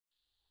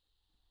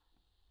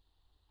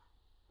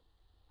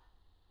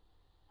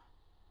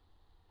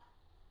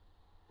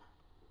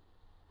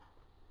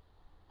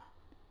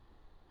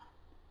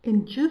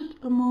In just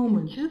a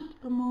moment,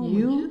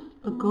 you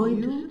are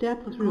going to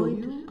step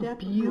through a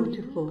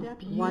beautiful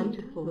white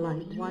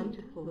light.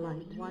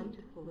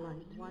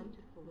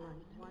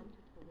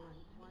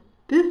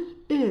 This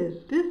is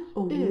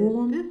a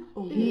warm,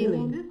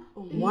 healing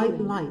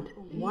white light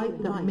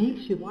that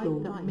makes you feel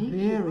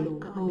very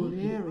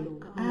cozy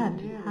and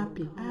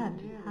happy.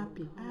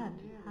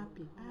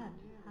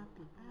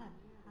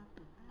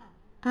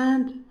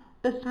 And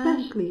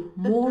especially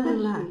more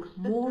relaxed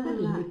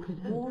than you could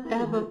have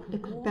ever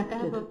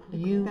expected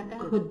you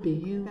could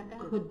be.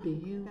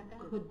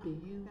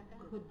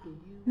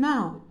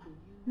 Now,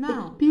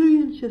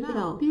 experience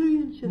yourself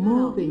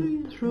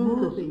moving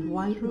through this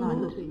white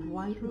light.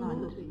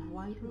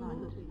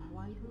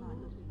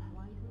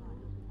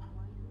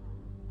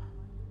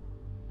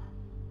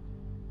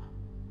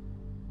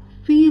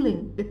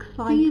 Feeling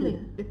excited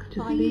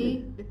to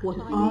see what's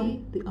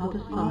on the other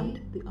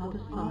side.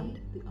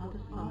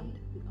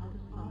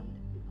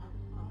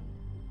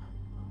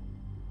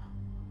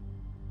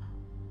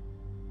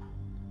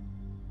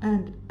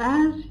 And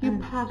as you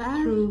pass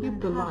through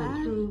the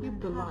light,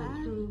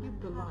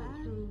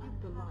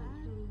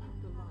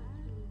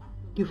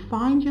 you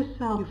find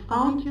yourself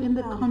out in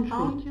the country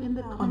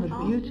on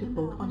a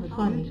beautiful,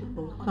 sunny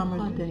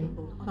summer's day.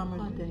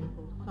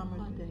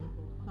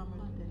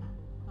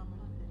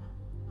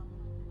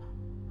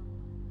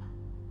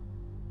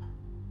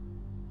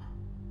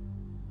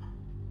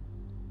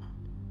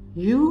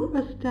 You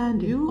are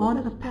standing on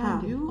a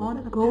path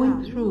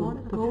going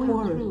through the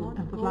forest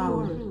and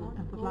flowers.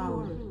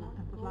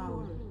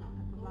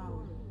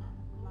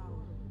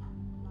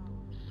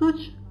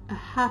 Such a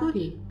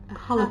happy,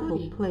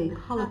 colorful place.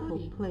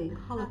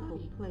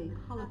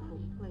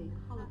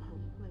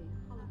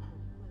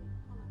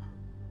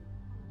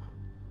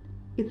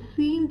 It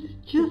seems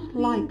just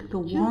like the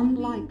one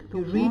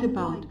you read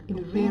about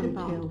in fairy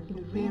tales.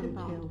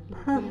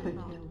 Perfect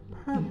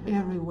in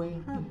every way.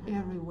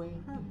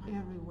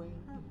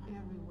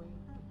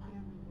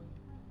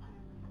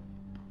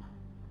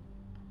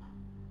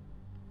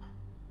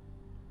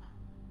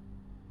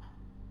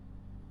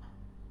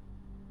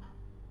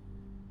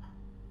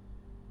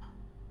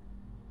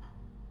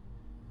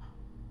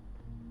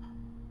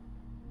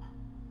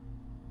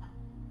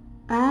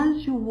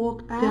 As you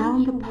walk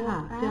down the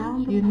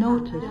path, you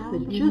notice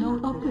that just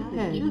up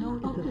ahead is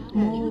a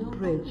small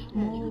bridge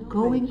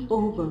going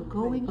over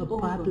a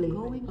bubbly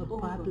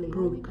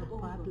brook.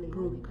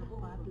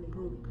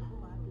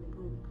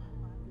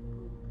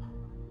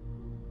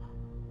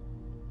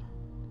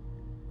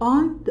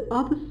 On the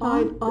other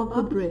side of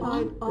the bridge,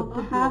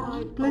 the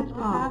path splits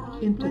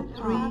off into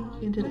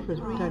three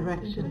different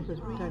directions.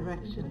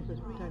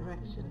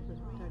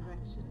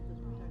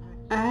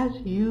 As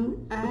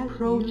you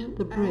approach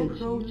the bridge,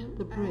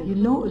 you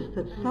notice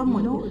that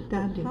someone is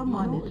standing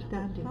on it,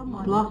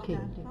 blocking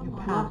your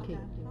path.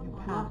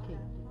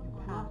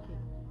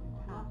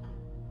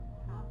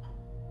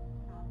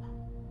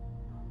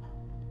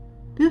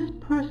 This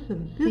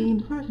person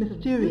seems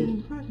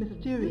mysterious,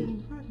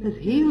 as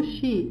he or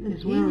she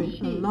is wearing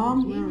a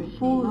long,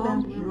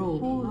 full-length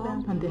robe,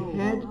 and the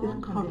head is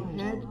covered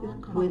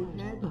with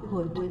a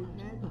hood.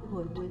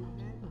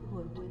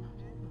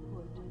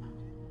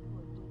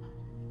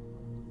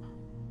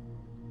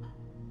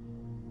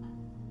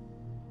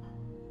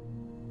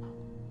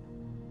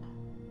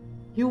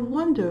 You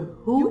wonder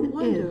who it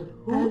is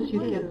as you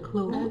get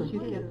closer.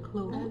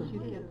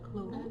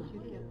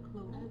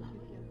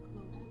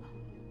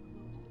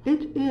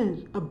 It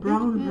is a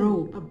brown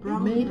robe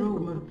made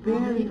from a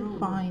very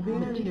fine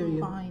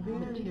material.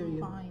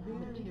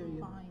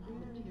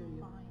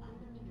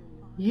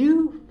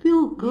 You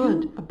feel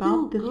good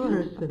about this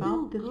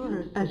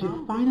person as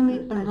you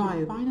finally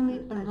arrive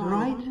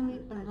right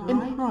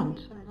in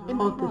front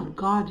of this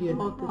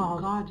guardian of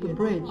the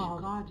bridge.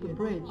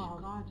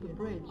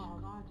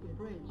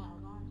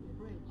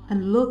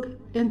 And look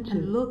into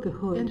the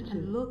hood.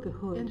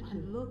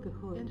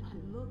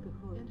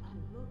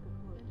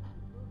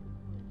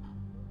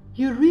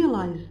 You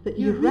realize that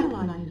you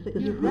recognize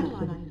this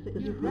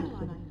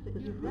person,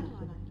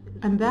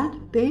 and that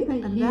they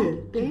are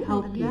here to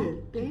help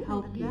you,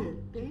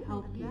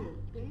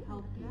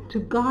 to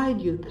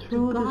guide you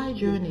through this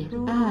journey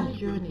and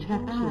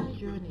protect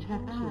you.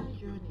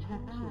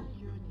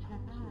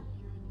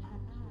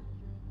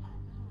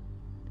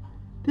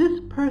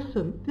 This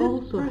person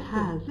also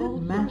has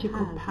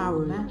magical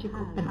powers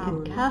and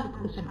can cast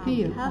a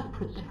sphere of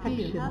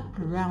protection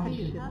around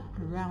you.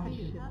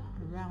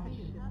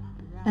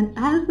 And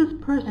as this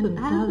person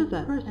does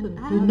that,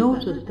 you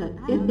notice that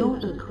it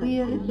is a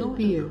clear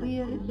sphere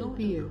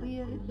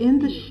in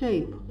the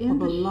shape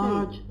of a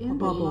large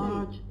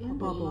bubble.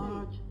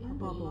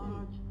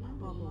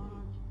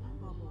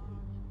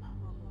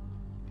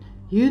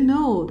 You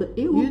know that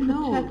it will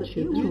protect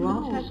you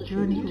throughout this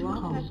journey to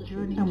come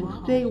and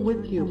will stay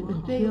with you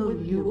until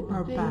you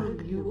are back.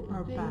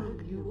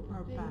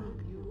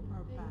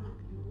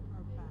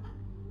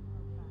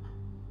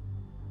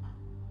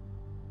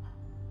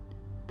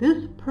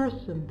 This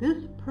person,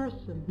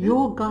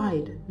 your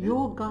guide,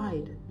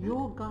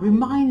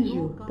 reminds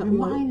you that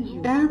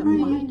wherever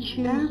you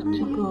choose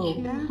to go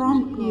from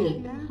here,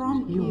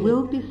 you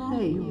will be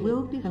safe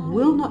and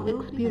will not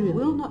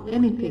experience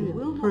anything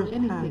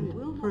firsthand.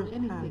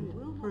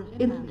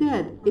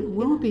 Instead, it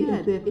will be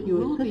as if you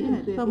were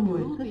sitting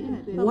somewhere,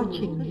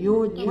 watching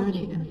your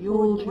journey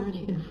unfold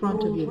in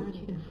front of you,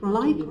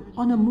 like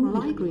on a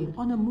movie screen.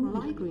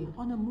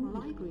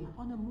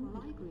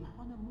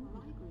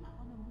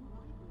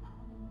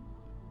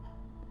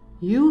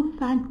 You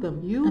thank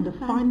them and are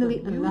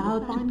finally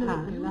allowed to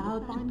pass.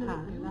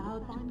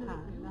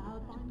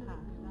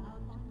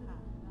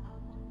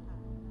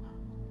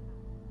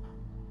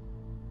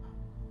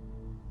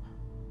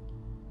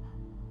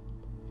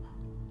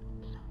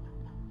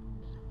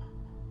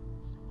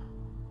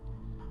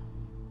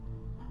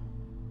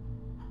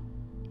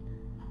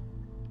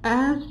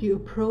 As you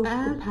approach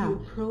the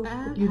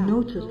path, you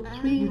notice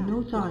three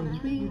signs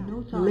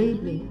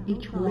labeling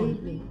each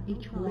one.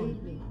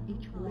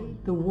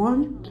 The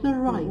one to the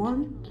right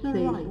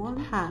says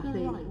past.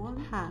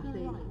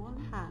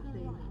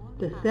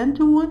 The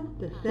center one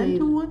says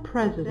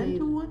present.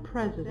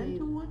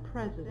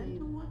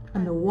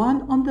 And the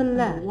one on the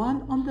left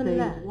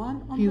says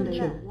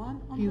future.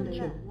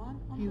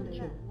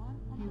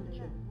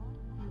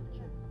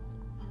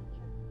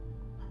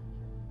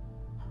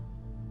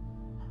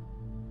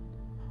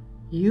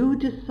 You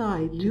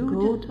decide to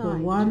go to the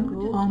one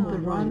on the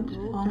right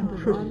and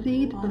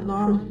proceed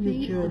along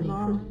the journey.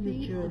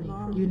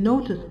 You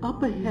notice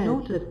up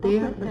ahead that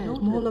there are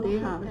smaller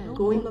paths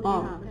going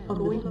off from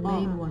this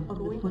main one,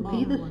 on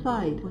either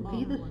side,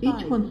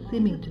 each one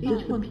seeming to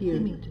disappear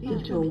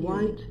into a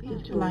white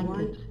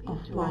blanket of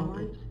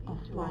light.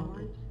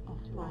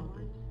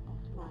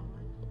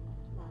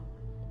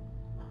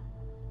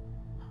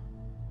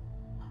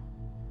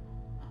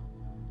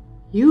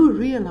 You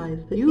realize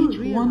that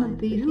each one of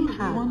these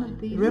paths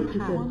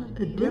represents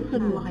a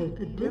different life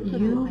that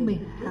you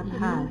may have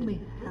had.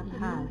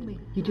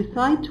 You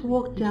decide to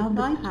walk down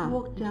the path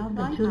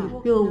until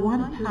you feel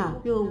one path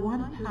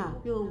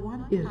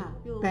is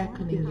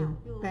beckoning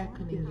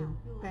you.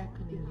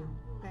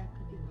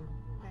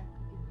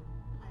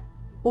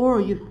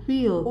 Or you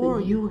feel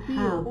that you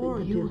have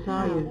a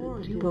desire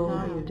to go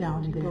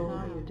down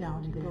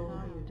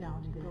there.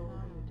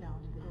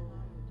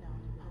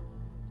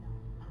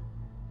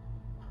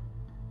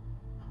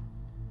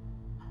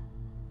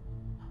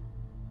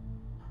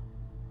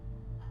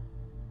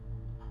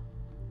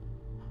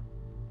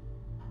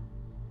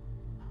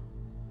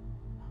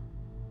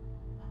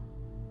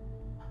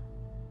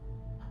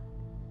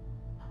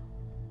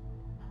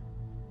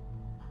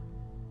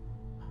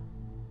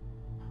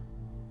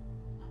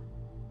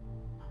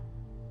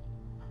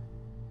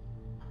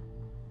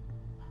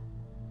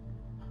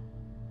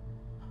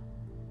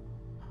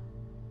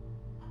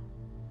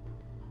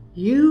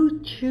 You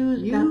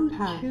choose that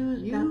path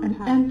and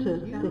enter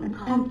the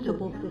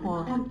comfortable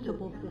form,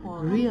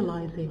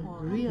 realizing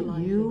that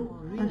you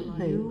are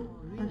safe.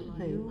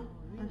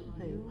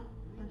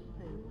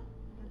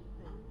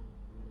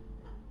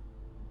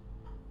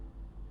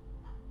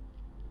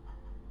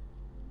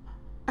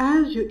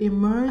 As you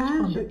emerge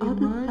on the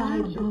other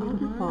side of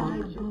the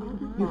fog,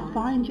 you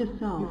find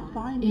yourself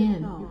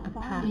in a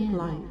past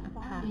life.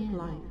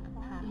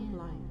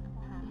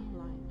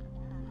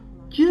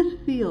 Just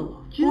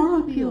feel,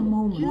 for a few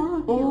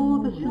moments,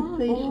 all the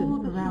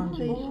sensations around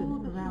you.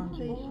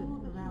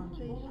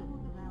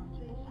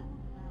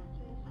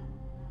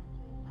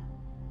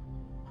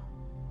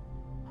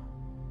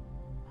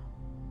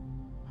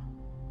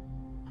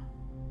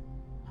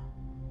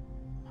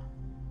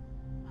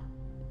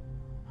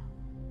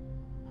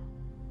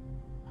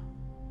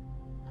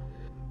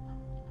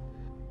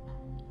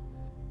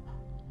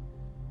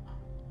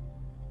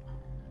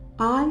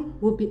 I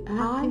will be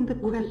asking the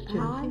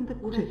questions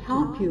to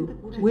help you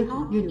with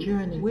your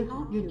journey.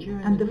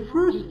 And the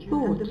first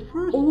thought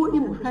or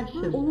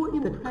impression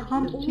that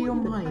comes to your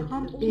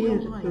mind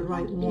is the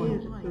right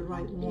one.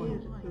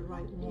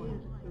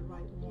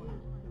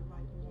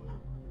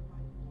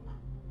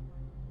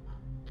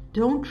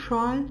 Don't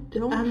try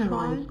to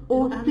analyze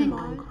or think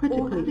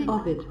critically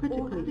of it.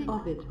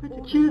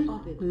 Just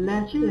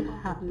let it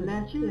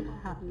happen.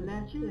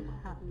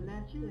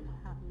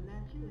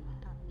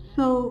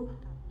 So,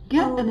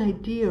 get an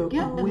idea of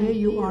where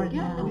you are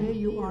now,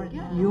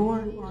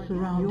 your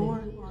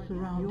surroundings.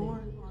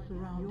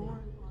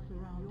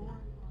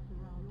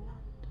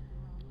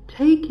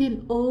 Take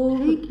in all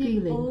the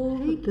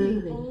feelings,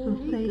 the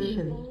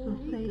sensations.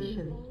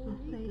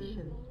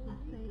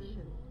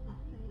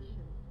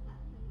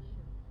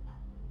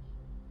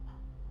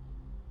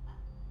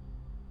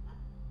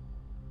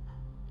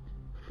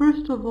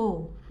 First of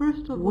all,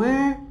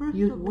 where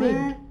you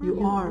think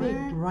you are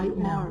right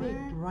now.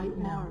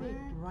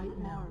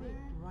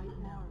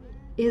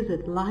 Is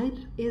it light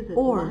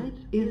or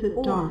is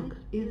it dark?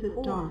 Is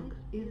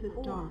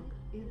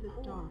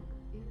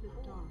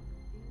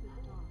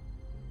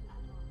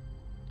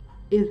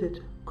it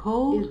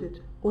cold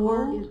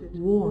or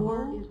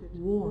warm?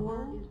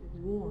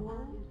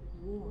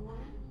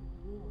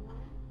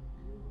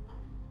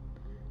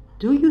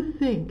 Do you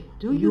think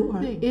you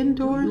are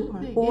indoors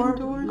or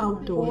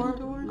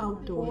outdoors?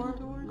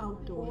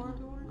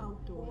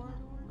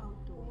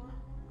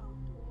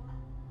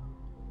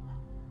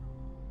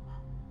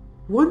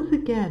 Once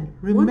again,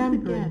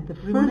 remembering the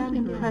first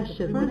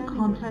impression that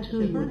comes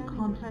to you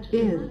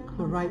is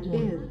the right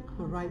one.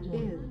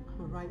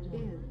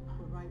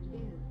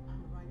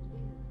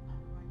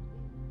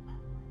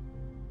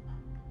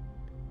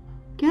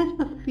 Get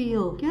a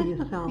feel for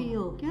yourself.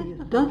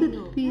 Does it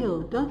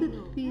feel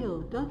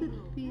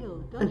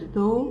as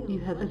though you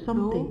have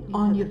something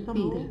on your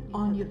feet?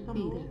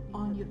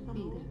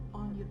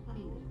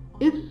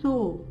 If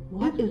so,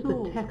 what is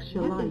the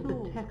texture like?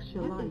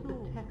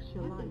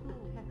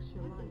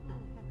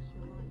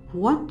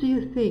 What do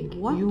you think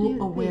you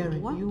are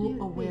wearing?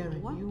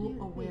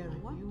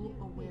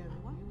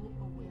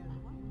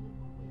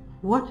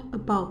 What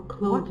about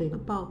clothing?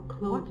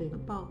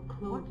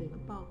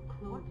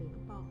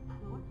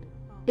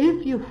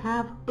 If you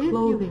have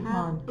clothing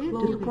on,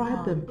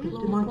 describe them as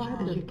much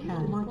as you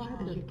can.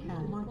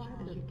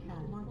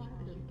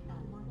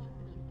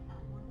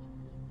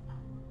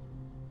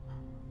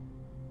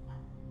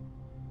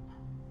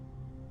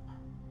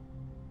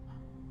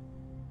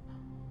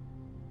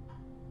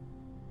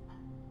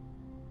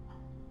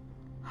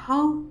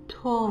 How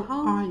tall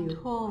are you?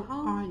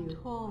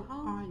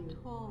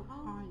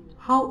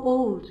 How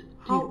old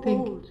do you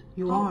think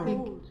you are?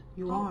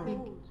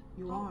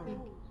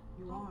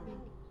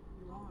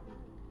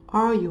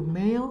 Are you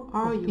male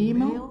or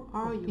female?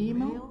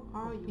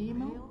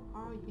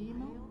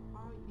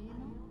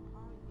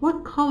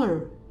 What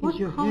color is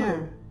your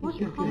hair, if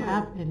you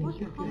have any?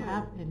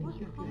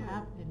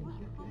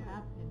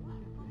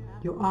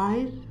 Your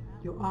eyes?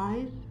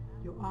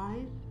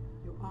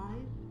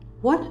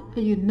 What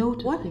are you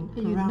noticing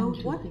around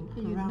you?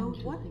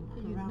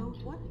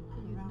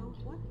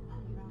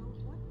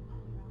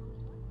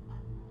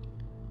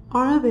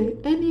 Are there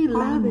any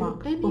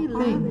landmarks or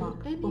things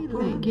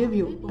that give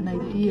you an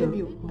idea of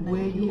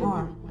where you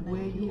are?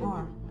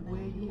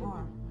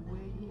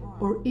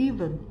 Or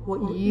even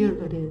what year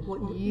it is?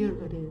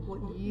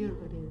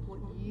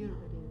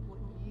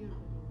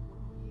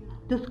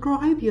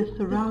 Describe your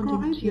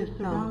surroundings to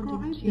yourself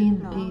in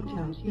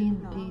detail.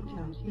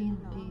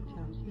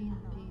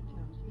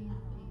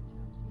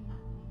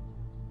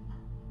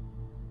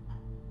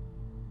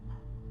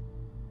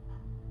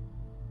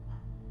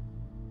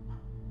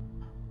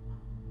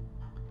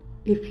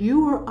 If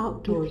you were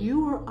outdoors,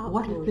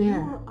 what's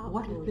there?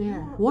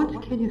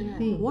 What can you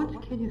see?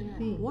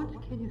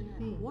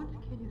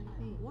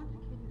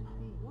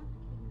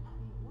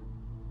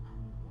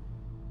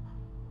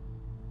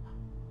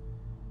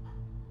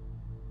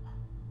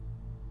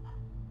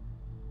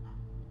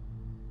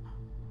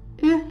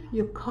 If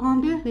you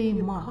can't see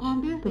much,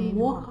 then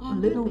walk a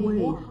little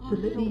ways to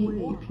see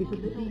if you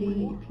can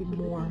see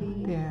more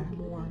there.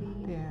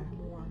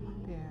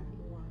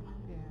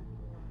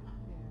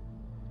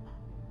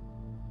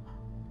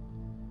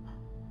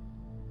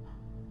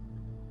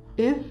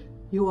 If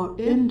you are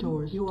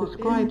indoors,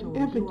 describe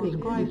everything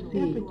you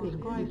see.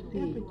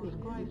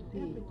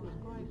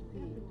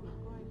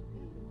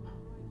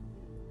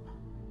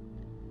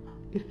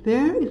 If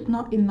there is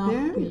not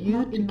enough for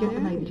you to get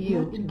an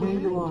idea to where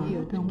you are,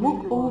 then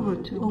walk over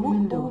to a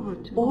window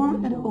or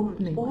an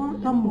opening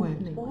somewhere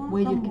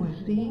where you can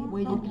see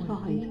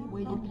outside.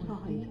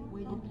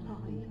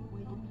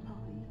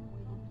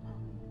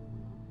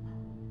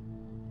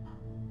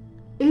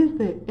 Is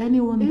there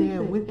anyone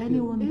there with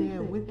you?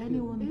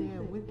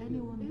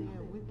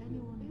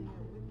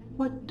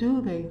 What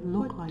do they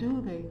look like?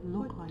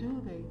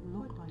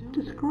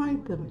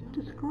 Describe them.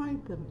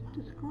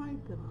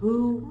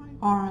 Who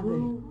are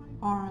they?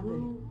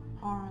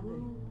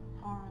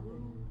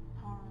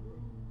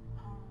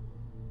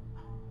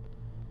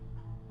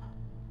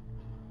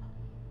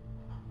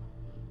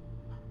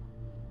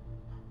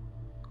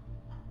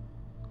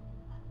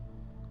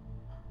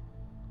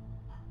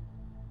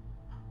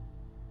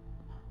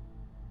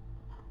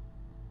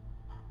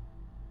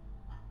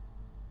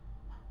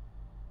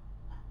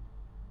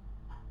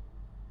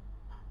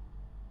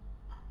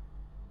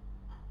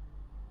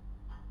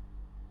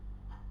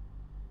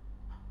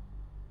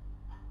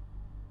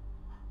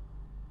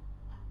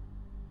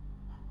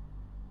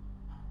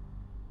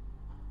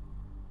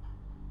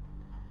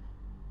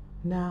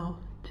 Now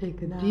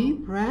take a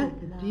deep breath,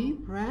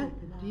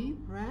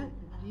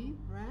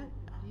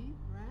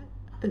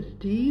 as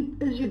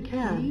deep as you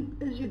can.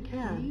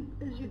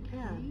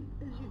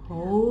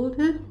 Hold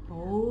it,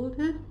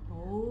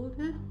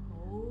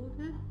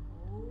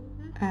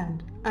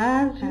 and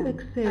as you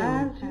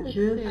exhale,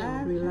 just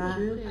relax.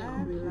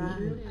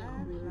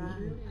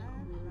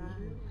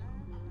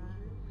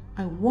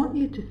 I want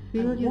you to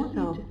feel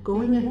yourself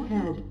going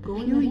ahead a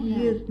few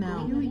years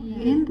now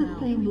in the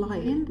same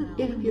life,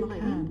 if you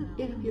can.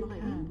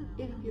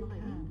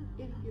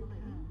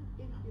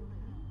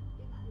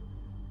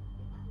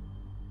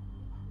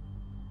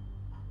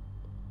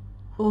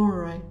 All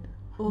right,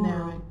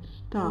 now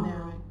stop.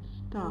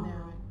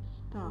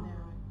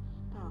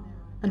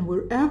 And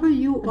wherever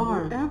you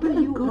are, get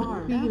a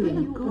good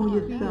feeling for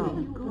yourself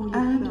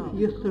and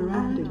your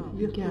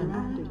surroundings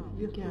again.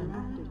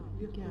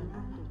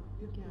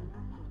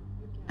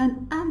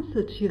 And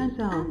answer to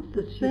yourself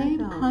the same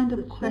kind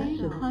of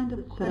question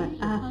that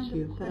I asked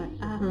you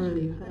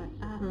earlier.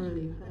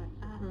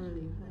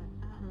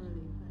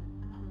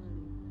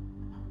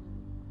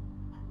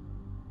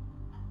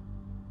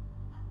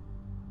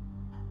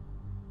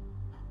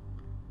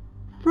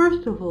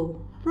 First of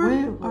all,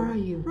 where are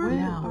you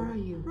now?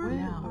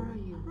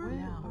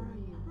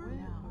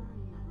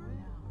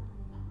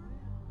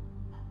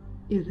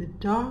 Is it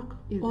dark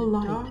or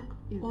light?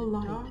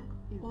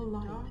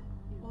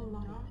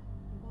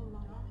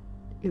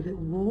 Is it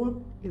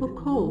warm or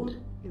cold?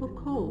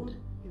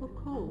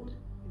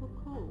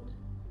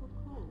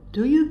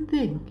 Do you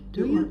think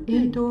you are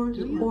indoors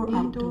or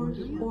outdoors?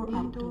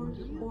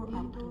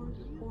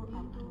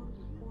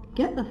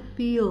 Get a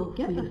feel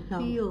for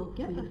yourself.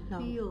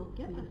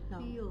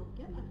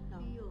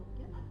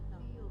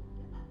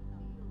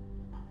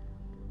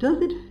 Does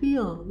it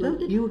feel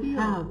like you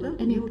have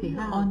anything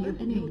on your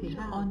feet?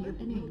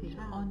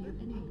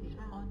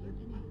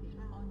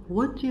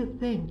 What do you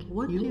think you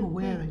are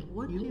wearing?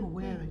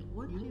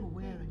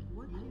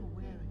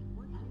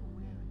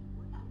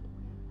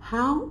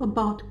 How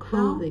about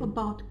clothing?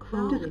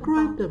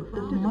 Describe them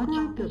as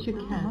much as you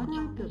can.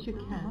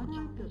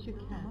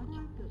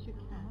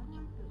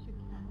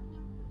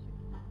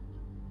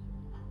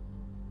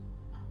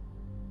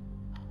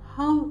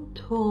 How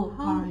tall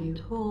are you?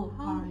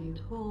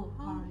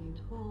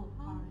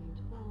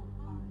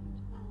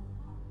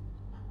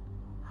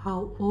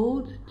 How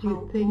old do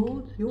you think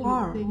you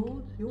are?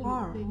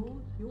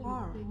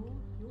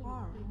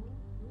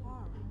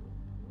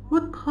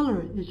 What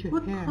color is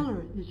your hair?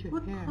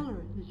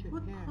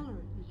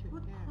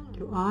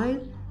 Your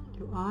eyes?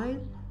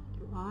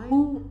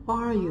 Who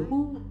are you?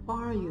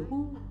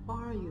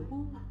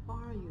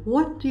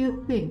 What do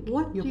you think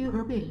your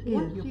purpose is?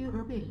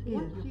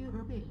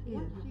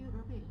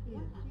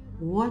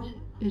 What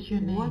is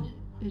your name?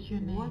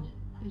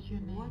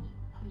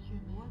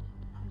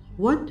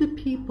 What do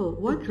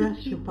people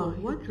address you by?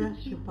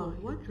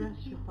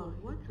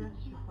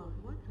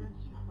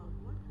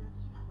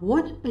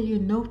 What are you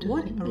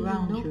noticing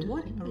around you?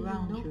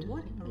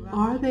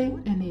 Are there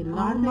any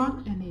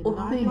landmarks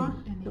or things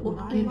that will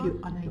give you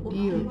an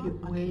idea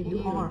of where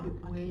you are?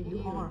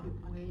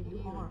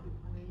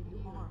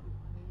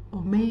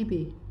 Or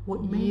maybe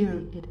what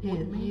year it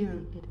is.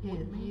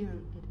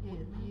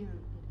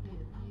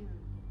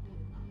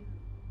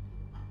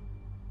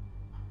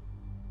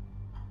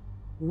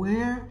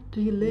 Where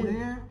do you live?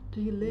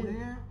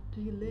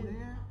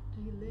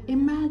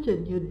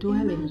 Imagine your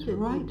dwellings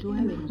right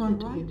in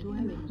front of you.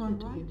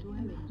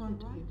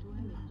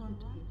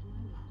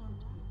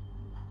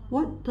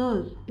 What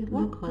does it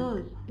look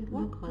like?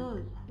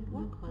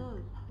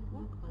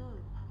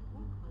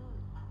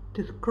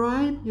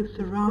 Describe your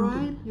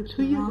surroundings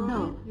to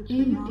yourself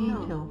in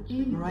detail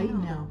right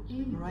now.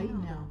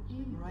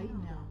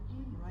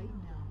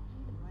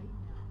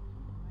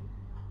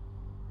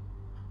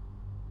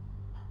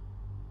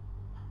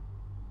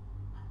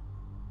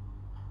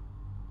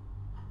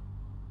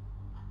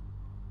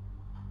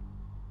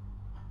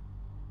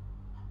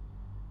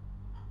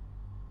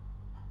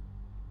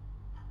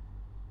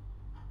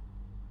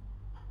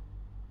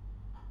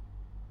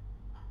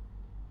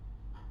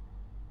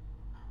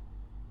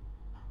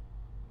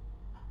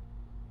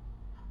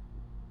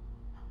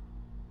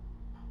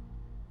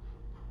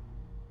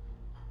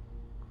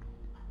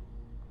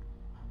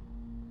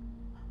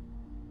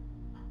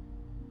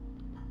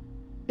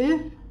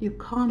 If you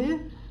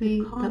can't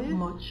see that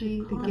much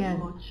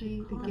again,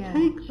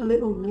 take a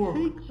little walk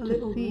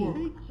to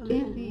see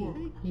if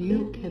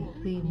you can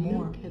see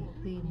more.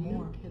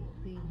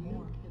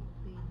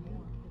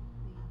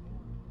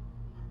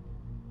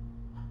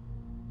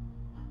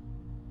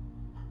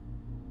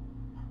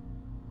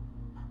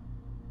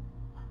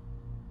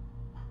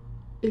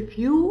 If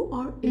you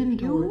are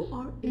indoors,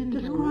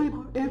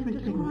 describe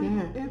everything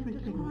there.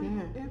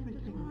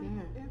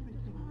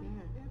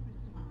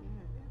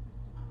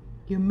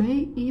 You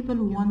may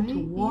even want to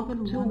walk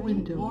to a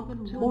window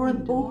or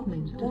an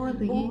opening to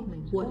see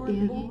what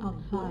is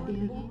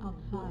outside.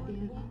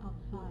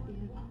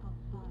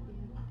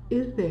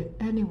 Is there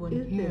anyone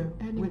here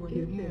with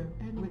you?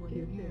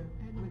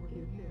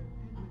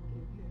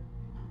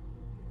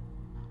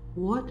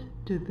 What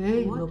do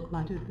they look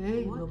like?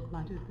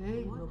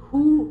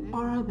 Who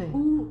are they?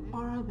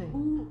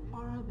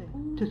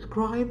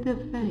 Describe their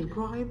face,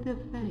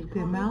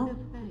 their mouth,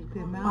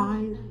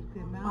 eyes,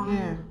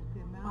 hair.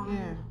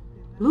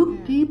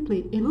 Look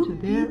deeply into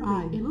their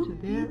eyes.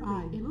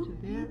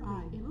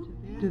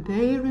 Do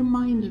they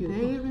remind you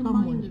of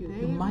someone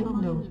you might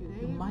know?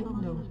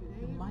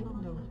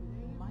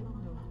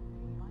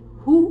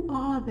 Who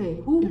are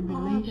they in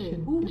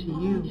relation to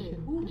you?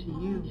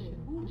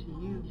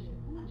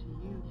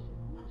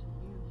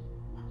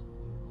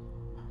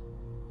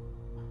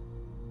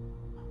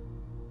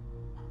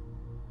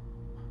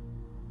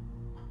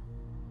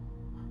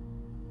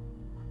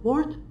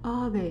 What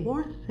are they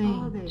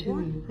saying to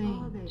you?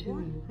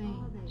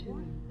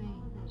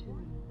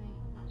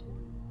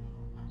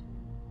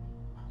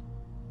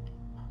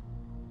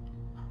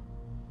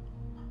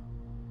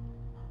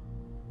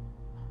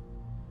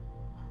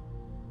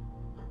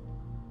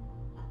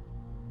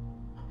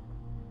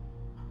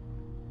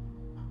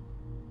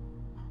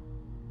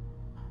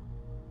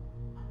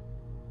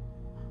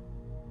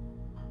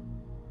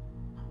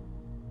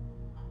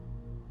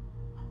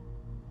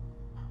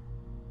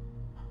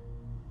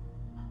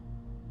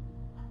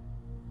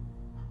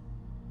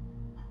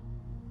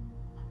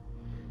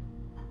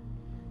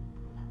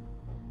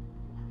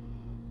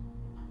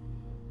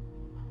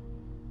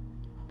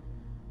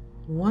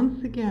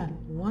 Once again,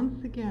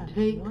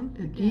 take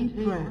a deep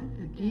breath,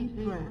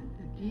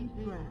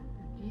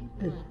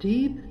 as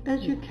deep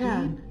as you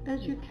can.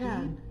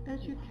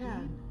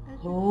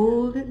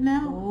 Hold it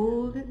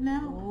now.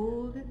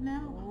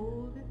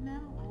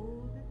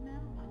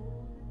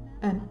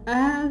 And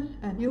as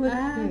you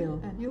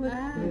exhale,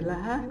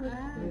 relax.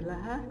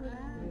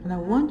 And I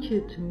want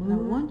you to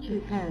move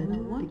your head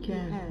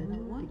again.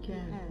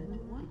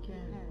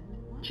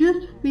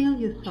 Just feel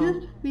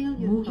yourself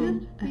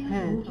moving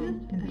ahead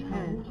in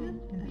head.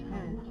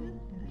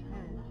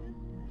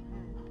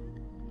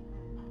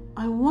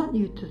 I want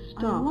you to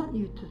stop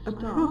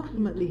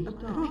approximately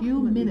a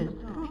few minutes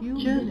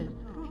just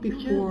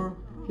before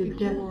your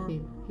death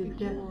scene.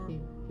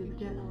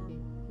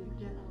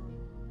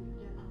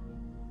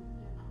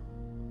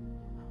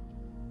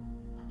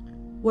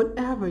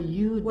 Whatever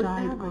you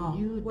died of.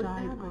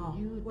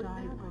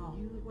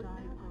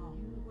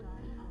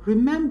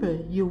 Remember,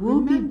 you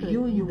will be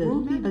viewing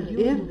this as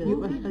if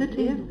you are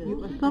sitting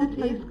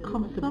someplace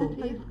comfortable,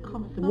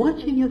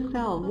 watching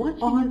yourself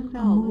on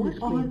a movie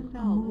screen.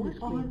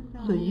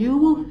 So you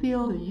will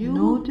feel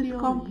no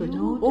discomfort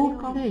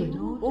or pain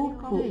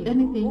or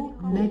anything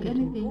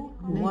negative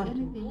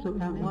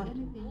whatsoever.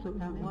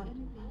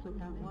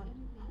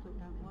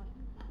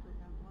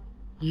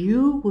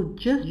 You will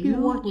just be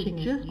watching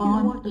it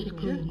on the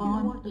screen.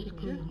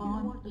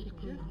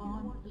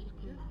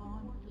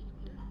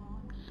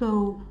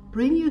 So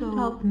bring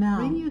yourself now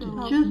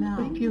to just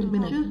a few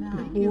minutes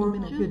before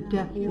your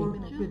death scene.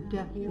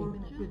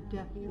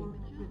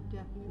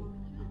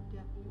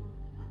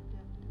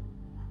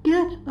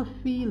 Get a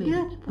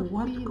feeling for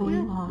what's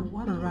going on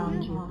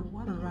around you.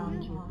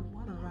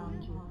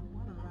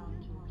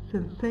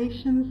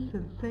 Sensations,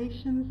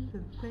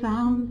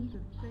 sounds,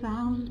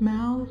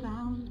 smells.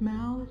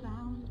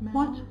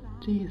 What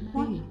do you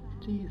see?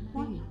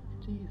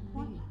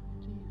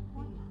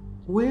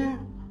 Where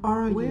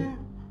are you?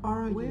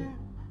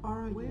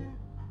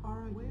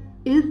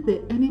 Is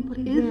there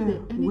anybody there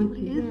with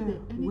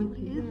you?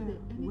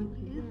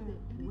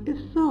 If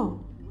so,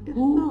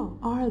 who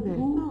are they?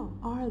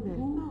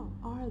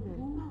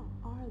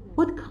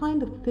 What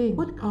kind of things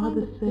are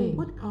the same?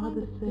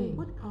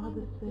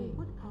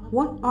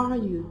 What are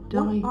you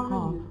dying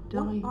of?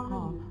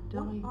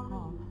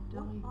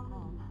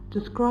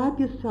 Describe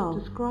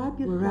yourself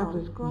wherever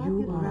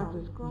you are.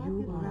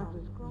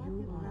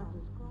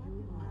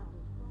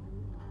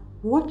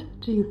 What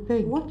do you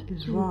think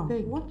is wrong?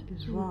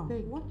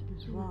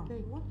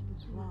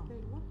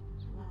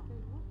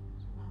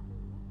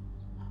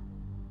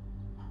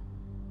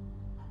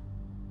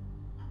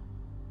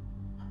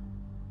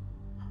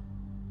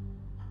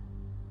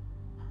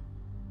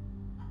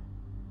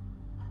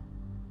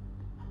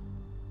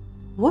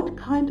 What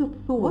kind of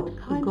thoughts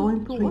are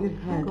going through your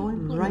head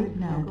right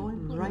now?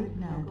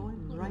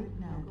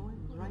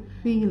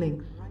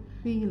 Feelings.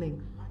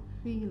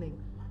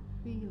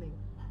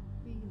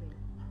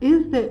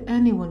 Is there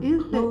anyone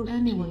close to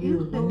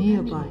you,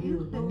 nearby,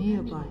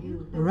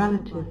 a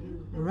relative,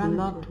 a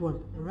loved one?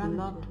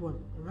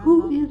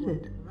 Who is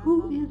it?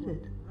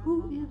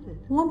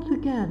 Once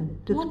again,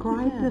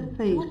 describe their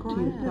face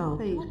to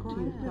yourself.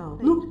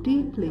 Look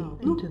deeply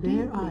into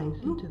their eyes.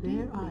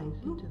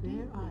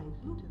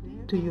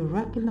 Do you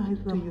recognize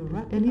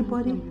them?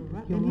 Anybody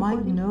you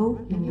might know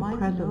in your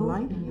present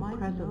life?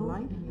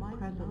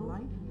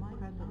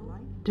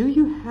 Do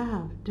you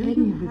have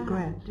any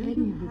regret?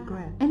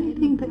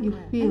 Anything that you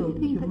feel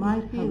you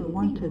might have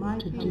wanted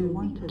to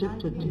do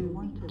differently?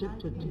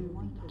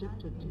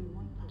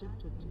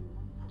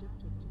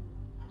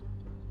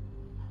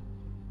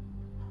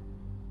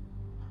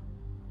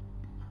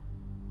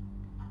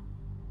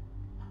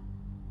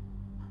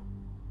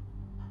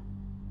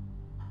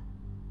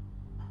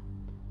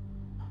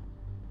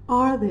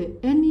 Are there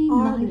any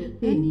nice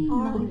things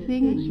or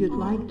things you'd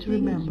like to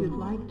remember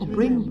or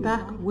bring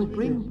back with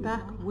you?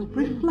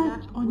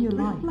 Reflect on your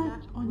life.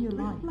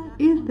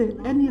 Is there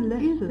any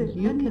lessons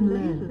you can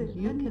learn?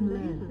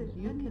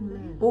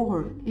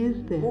 Or is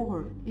there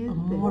a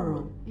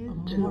moral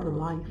to the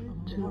life?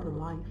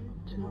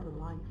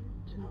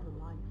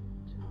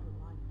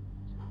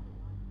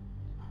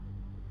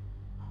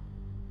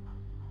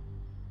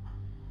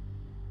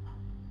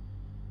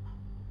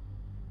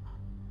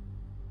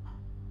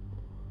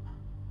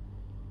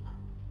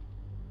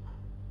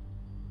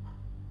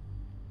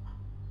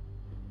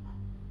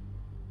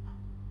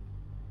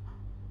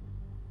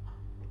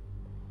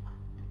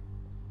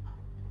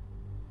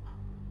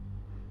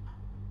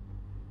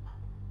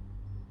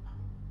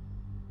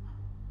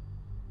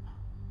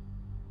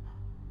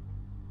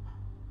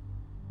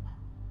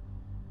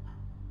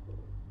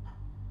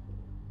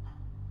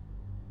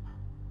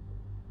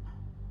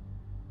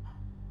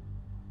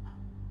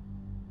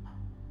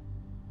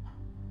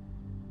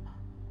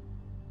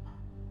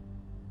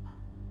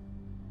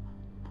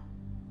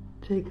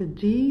 Take a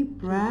deep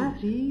breath.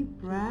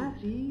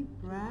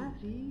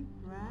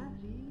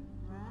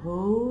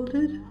 Hold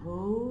it.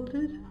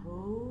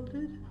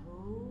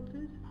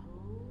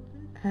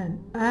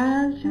 And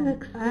as you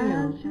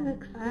exhale,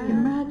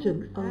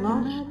 imagine a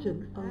large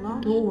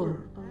door.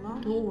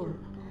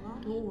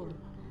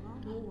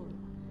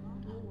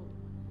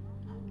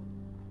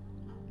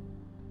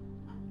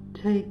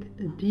 Take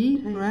a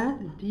deep breath.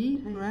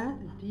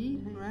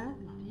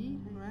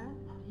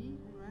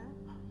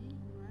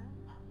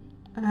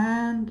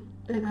 And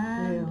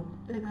exhale.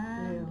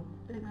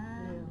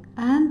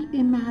 And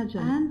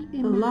imagine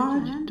a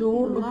large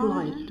door of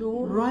light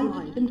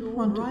right in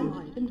front of you.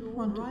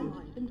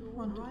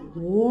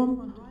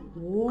 Warm,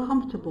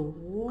 comfortable,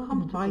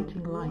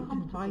 inviting light.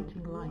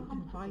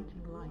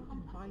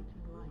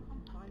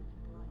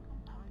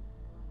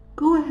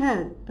 Go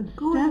ahead and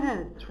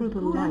step through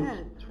the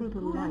light.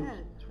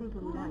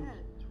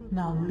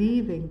 Now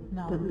leaving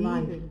the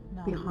life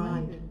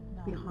behind.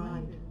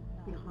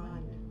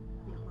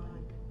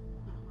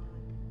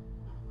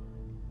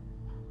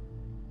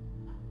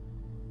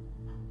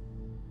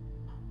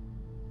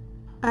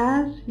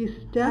 As you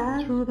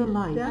step through the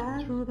light,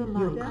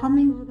 you're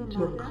coming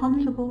to a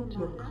comfortable,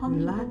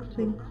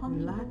 relaxing,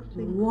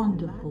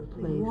 wonderful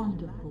place.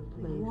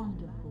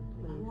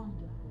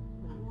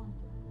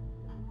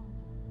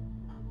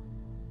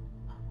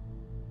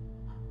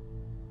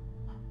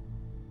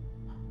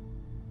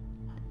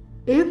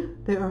 If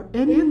there are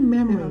any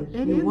memories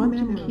you want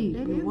to keep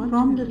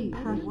from this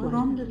past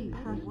life,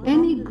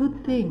 any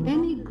good thing,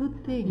 you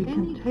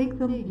can take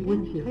them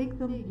with you.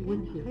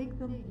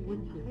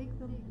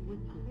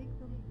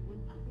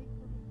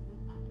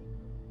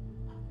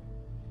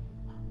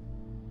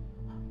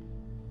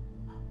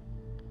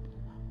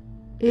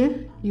 If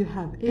you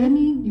have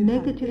any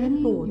negative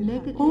thoughts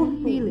or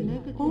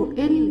feelings or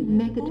any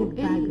negative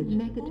baggage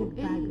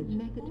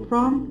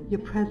from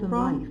your present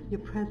life,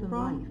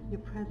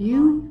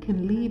 you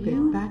can leave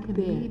it back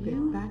there.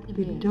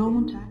 You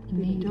don't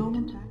need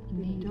it.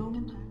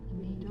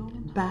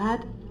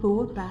 Bad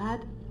thoughts,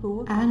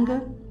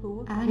 anger,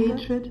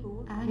 hatred,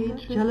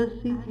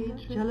 jealousy,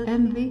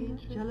 envy,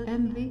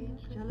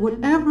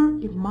 whatever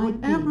it might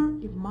be,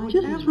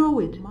 just throw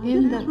it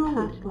in that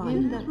past life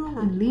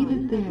and leave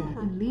it there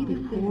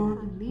before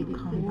you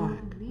come back.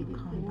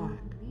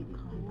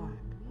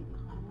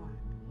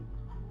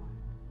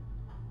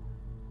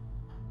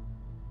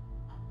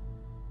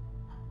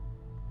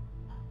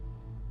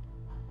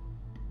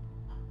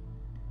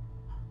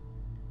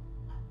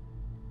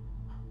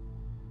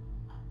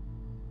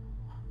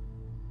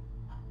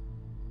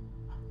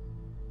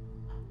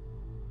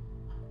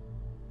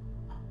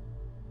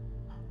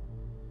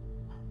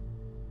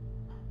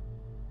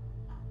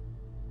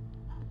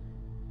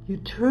 You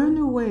turn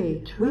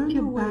away with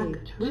your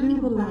back to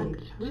the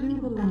light,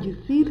 and you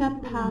see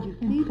that path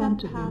in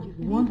front of you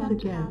once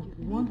again.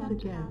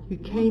 You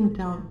came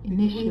down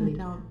initially,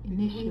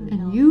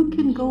 and you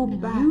can go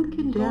back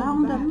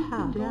down that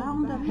path,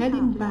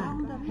 heading back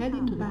to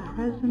the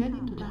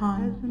present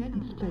time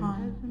and space.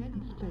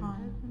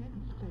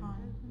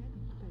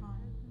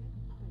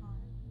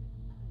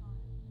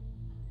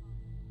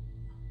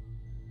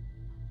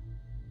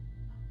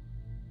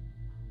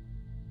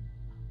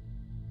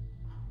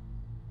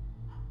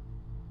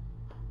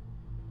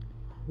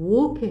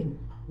 Walking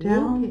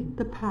down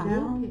the path,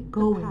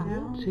 going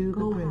to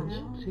the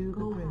bridge.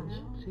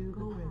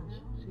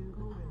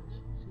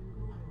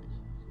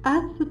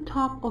 At the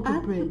top of the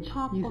bridge,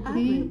 you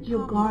see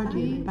your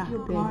guardian back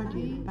there.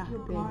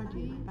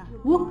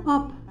 Walk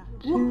up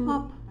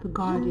to the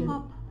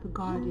guardian.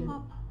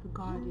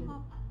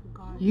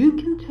 You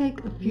can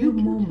take a few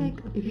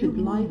moments if you'd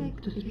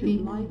like to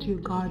speak to your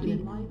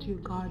guardian,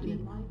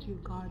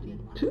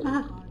 to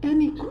ask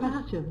any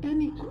question,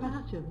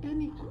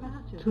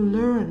 to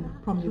learn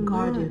from your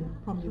guardian,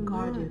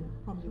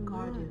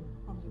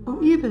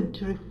 or even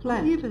to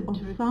reflect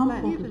on some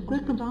of the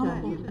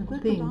circumstances and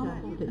things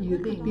that you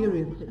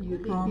experienced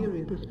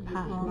from this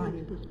past life.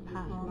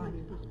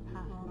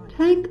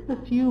 Take a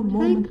few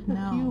moments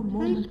now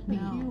to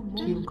speak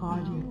to your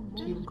guardian.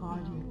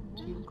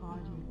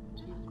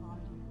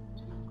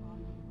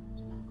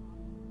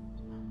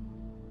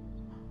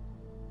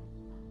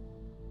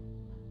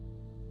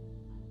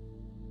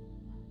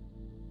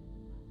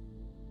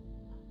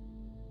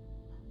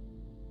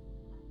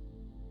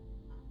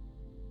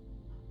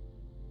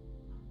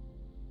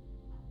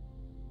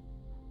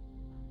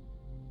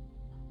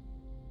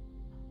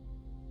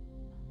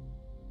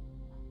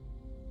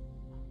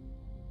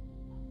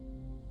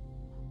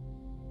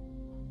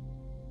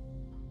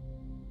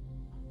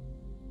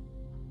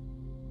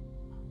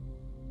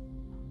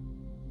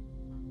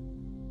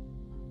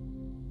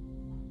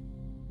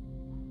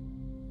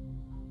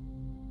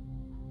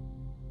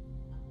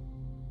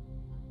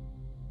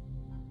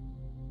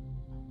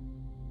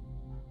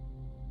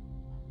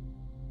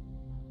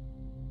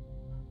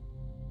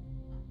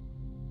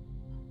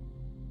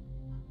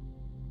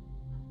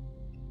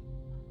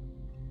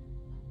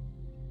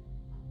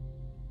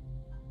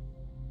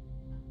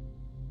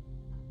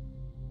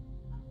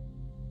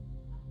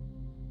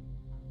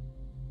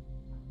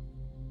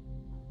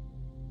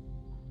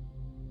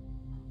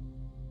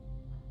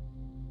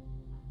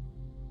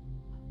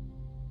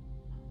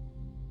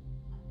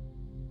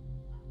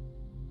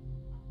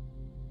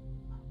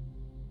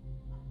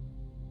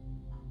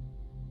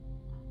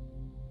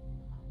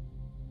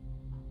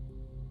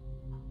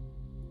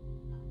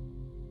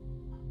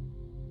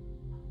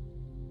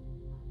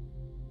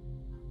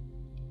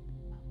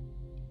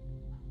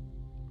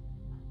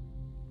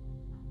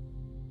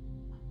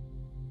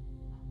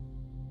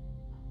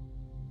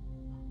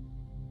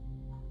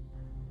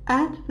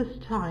 At this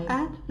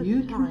time,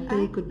 you can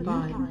say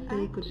goodbye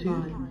to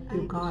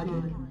your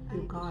guardian,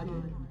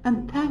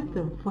 and thank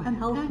them for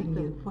helping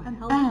you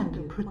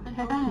and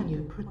protecting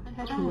you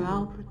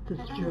throughout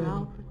this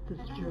journey.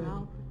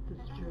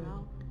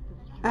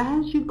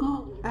 As you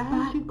go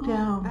back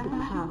down the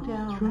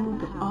path through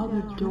the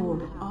other door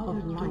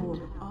of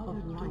light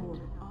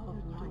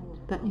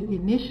that you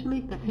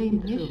initially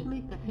came through,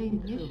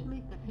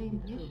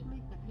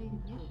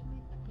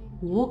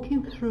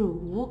 walking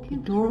through the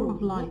door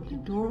of light, you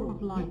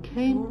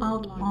came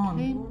out on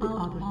the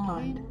other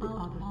side.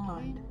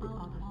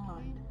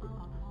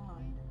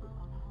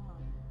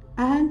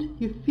 And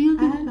you feel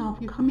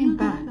yourself coming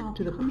back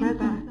to the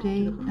present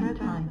day and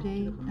time.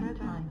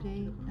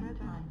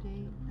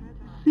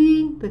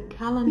 Seeing the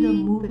calendar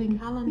moving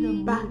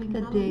back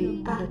a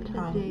day at a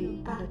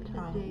time,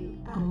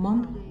 a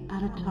month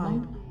at a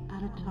time,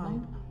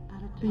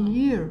 a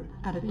year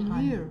at a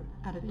time,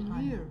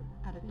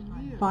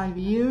 5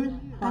 years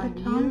at a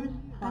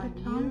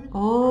time,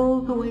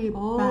 all the way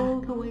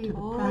back to the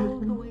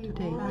present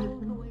day.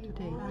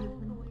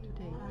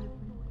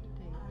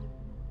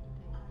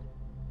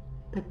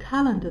 The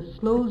calendar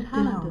slows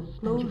down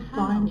and you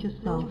find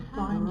yourself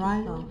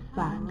right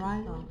back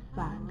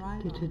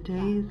to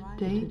today's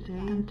date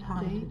and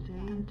time.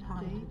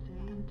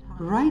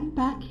 Right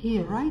back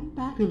here,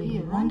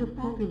 feeling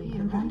wonderful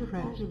and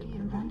refreshed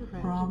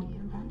from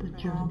the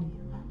journey.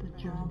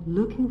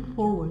 Looking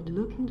forward to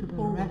the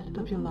rest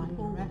of your life,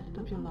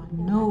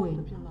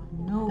 knowing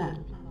that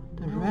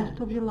the rest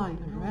of your life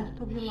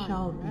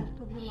shall be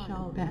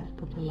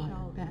best of your life.